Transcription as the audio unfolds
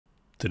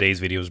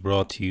Today's video is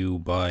brought to you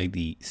by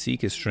the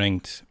Seek a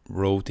Strength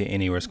Road to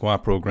Anywhere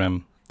Squat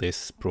program.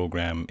 This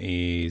program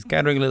is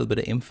gathering a little bit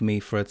of infamy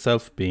for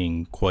itself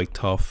being quite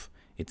tough.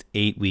 It's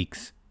 8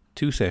 weeks,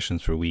 2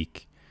 sessions per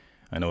week.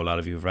 I know a lot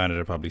of you who've ran it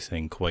are probably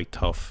saying quite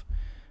tough.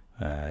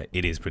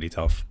 It is pretty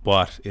tough,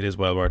 but it is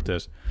well worth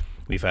it.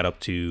 We've had up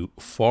to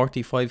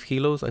 45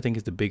 kilos, I think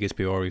is the biggest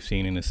PR we've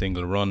seen in a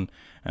single run,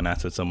 and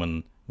that's with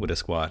someone with a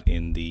squat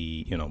in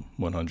the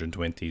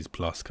 120s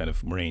plus kind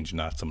of range,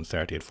 not someone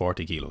starting at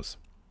 40 kilos.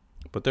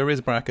 But there is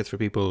brackets for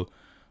people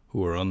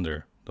who are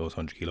under those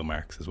 100 kilo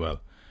marks as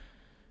well.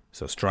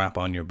 So strap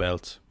on your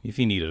belt if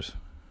you need it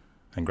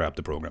and grab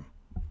the program.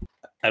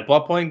 At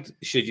what point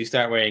should you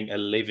start wearing a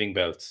living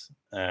belt?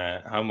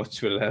 How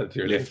much will it help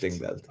your lifting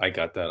lift? belt? I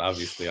got that.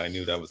 Obviously, I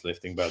knew that was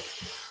lifting belt.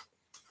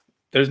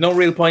 There's no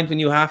real point when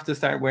you have to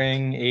start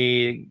wearing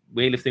a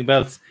weightlifting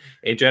belt.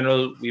 In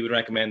general, we would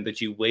recommend that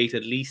you wait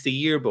at least a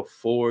year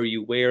before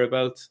you wear a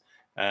belt.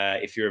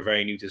 If you're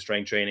very new to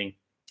strength training,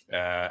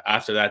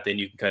 after that, then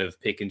you can kind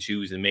of pick and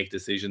choose and make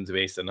decisions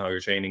based on how your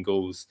training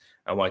goes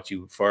and what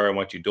you prefer and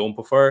what you don't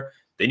prefer.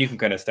 Then you can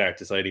kind of start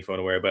deciding if you want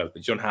to wear a belt,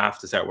 but you don't have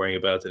to start wearing a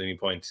belt at any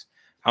point.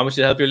 How much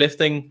to help your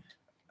lifting?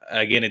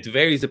 Again, it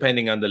varies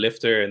depending on the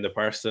lifter and the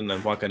person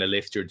and what kind of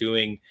lift you're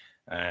doing,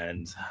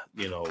 and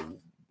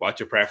what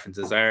your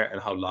preferences are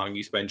and how long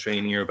you spend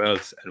training your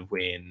belts, and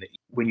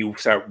when you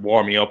start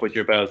warming up with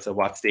your belts, at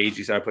what stage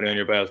you start putting on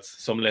your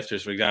belts. Some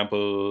lifters, for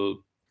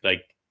example,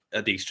 like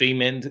at the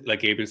extreme end,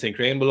 like Gabriel St.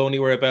 Crane, will only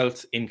wear a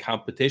belt in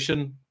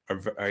competition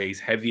or his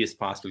heaviest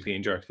possible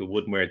clean jerk, but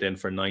wouldn't wear it then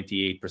for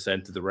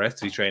 98% of the rest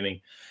of his training.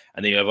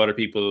 And then you have other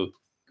people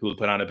who will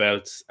put on a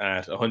belt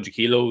at 100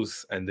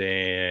 kilos and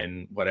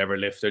then whatever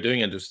lift they're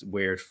doing and just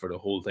wear it for the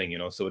whole thing,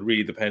 So it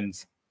really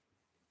depends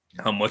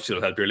how much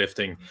it'll help your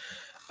lifting.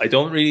 I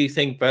don't really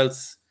think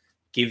belts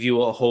give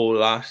you a whole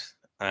lot.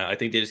 I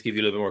think they just give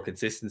you a little bit more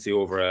consistency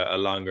over a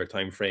longer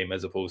time frame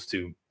as opposed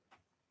to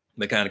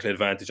mechanical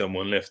advantage on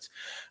one lift.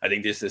 I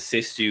think this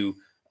assists you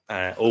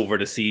over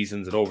the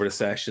seasons and over the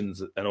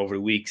sessions and over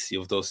the weeks. You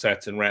have those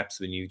sets and reps.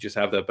 When you just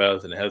have that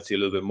belt and it helps you a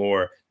little bit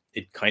more,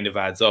 it kind of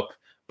adds up.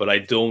 But I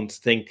don't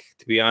think,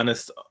 to be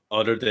honest,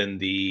 other than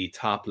the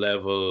top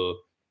level,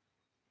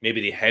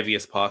 maybe the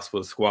heaviest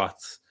possible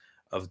squats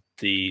of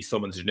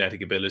someone's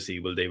genetic ability,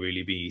 will they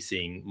really be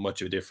seeing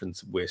much of a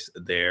difference with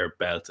their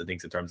belt and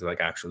things in terms of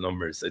like actual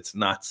numbers. It's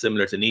not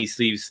similar to knee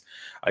sleeves.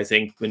 I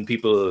think when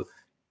people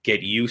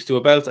get used to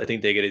a belt, I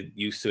think they get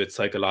used to it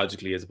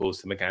psychologically as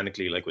opposed to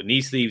mechanically. Like with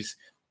knee sleeves,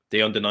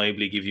 they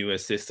undeniably give you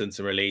assistance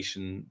in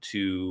relation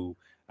to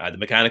the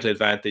mechanical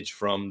advantage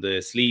from the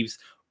sleeves.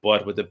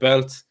 But with the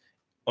belt,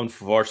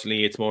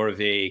 unfortunately, it's more of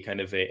a kind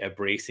of a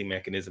bracing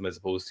mechanism as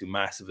opposed to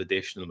massive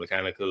additional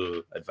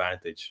mechanical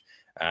advantage.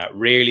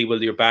 Rarely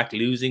will your back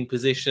losing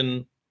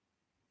position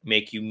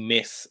make you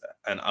miss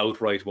an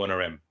outright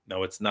 1RM.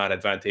 Now, it's not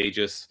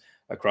advantageous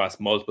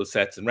across multiple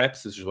sets and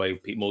reps. This is why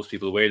most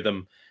people wear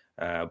them.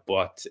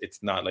 But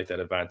it's not like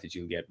that advantage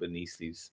you'll get with knee sleeves.